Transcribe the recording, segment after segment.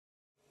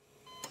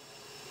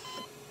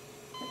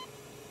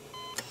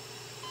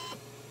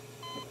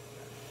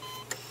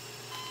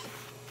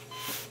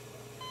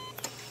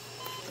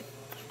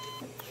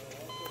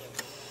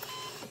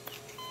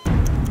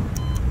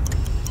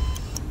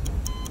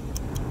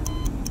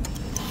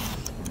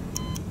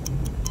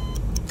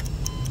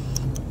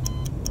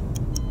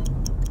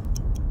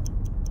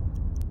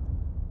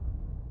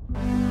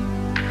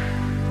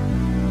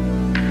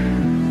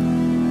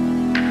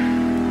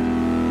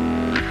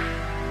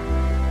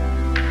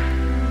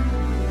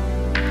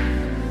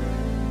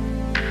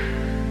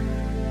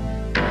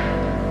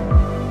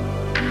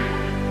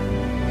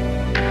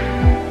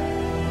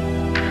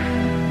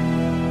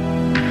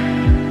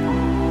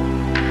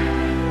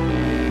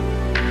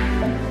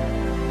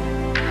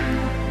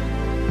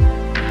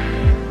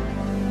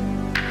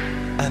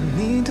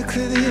need to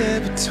clear the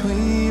air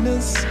between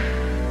us.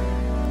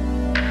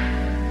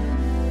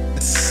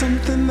 It's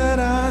something that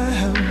I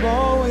have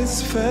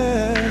always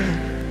felt.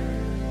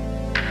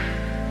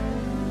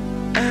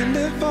 And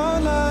if our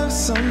lives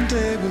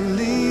someday will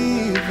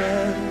leave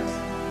us,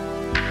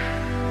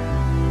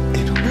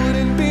 it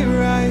wouldn't be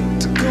right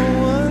to go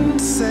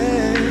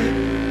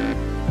unsaid.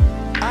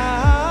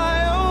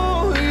 I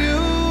owe you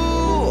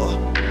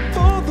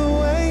for the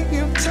way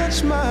you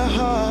touch my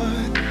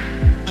heart.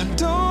 I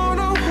don't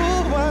know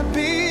who I'd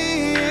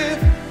be if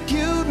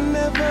you'd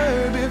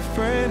never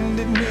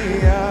befriended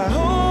me. I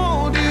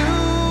hold you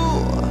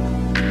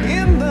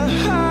in the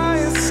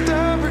highest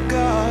of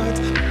regards.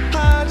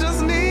 I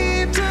just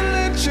need to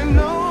let you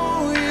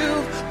know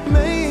you've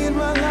made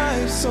my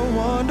life so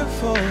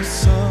wonderful.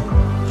 So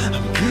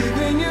I'm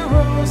giving you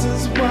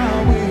roses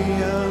while we're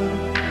young.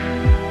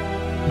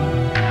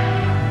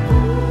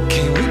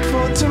 Can't wait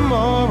for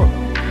tomorrow.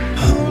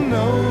 Who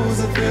knows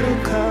if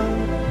it'll come?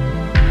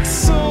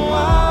 So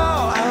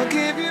I'll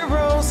give you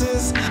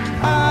roses.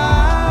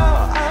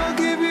 I'll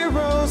give you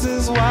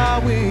roses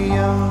while we're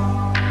young.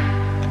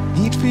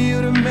 Need for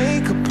you to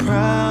make a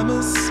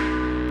promise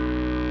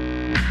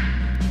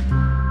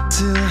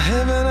till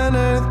heaven and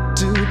earth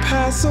do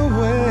pass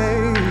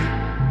away.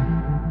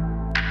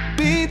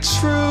 Be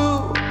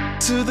true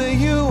to the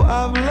you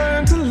I've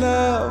learned to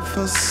love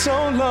for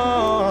so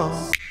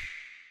long.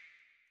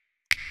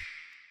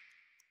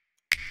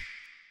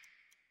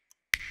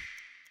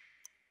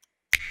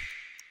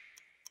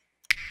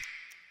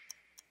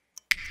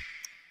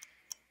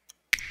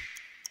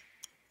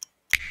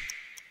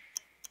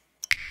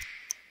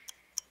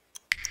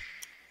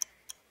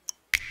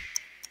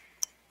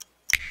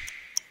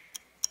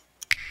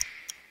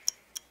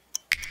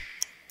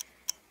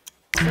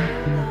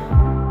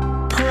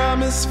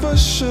 Promise for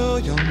sure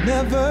you'll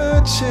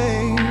never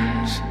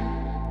change.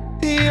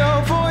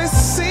 Your voice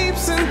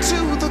seeps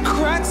into the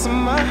cracks of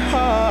my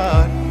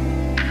heart.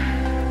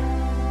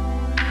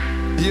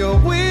 Your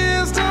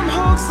wisdom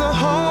haunts the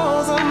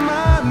halls of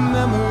my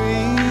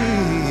memory.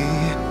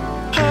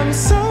 I'm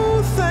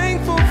so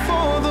thankful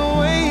for the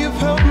way you've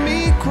helped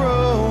me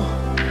grow.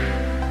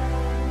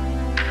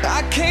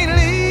 I can't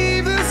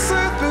leave this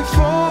earth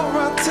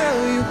before I tell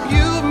you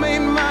you've made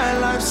my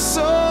life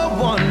so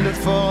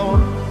wonderful.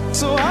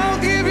 So I'll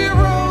give you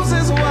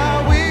roses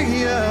while we're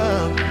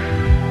young.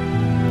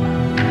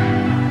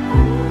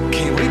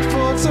 Can't wait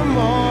for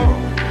tomorrow.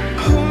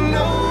 Who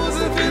knows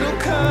if it'll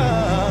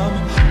come?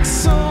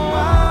 So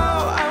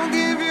I'll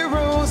give you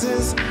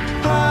roses.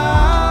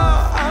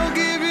 I'll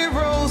give you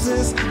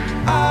roses.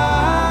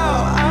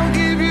 I'll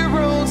give you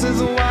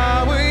roses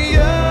while we're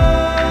young.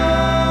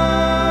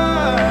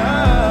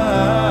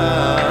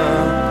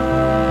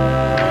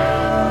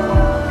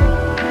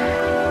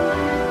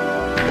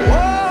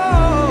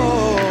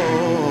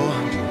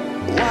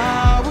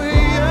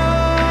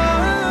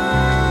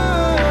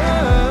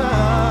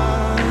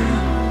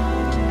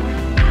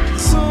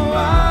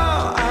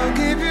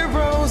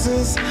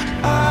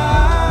 I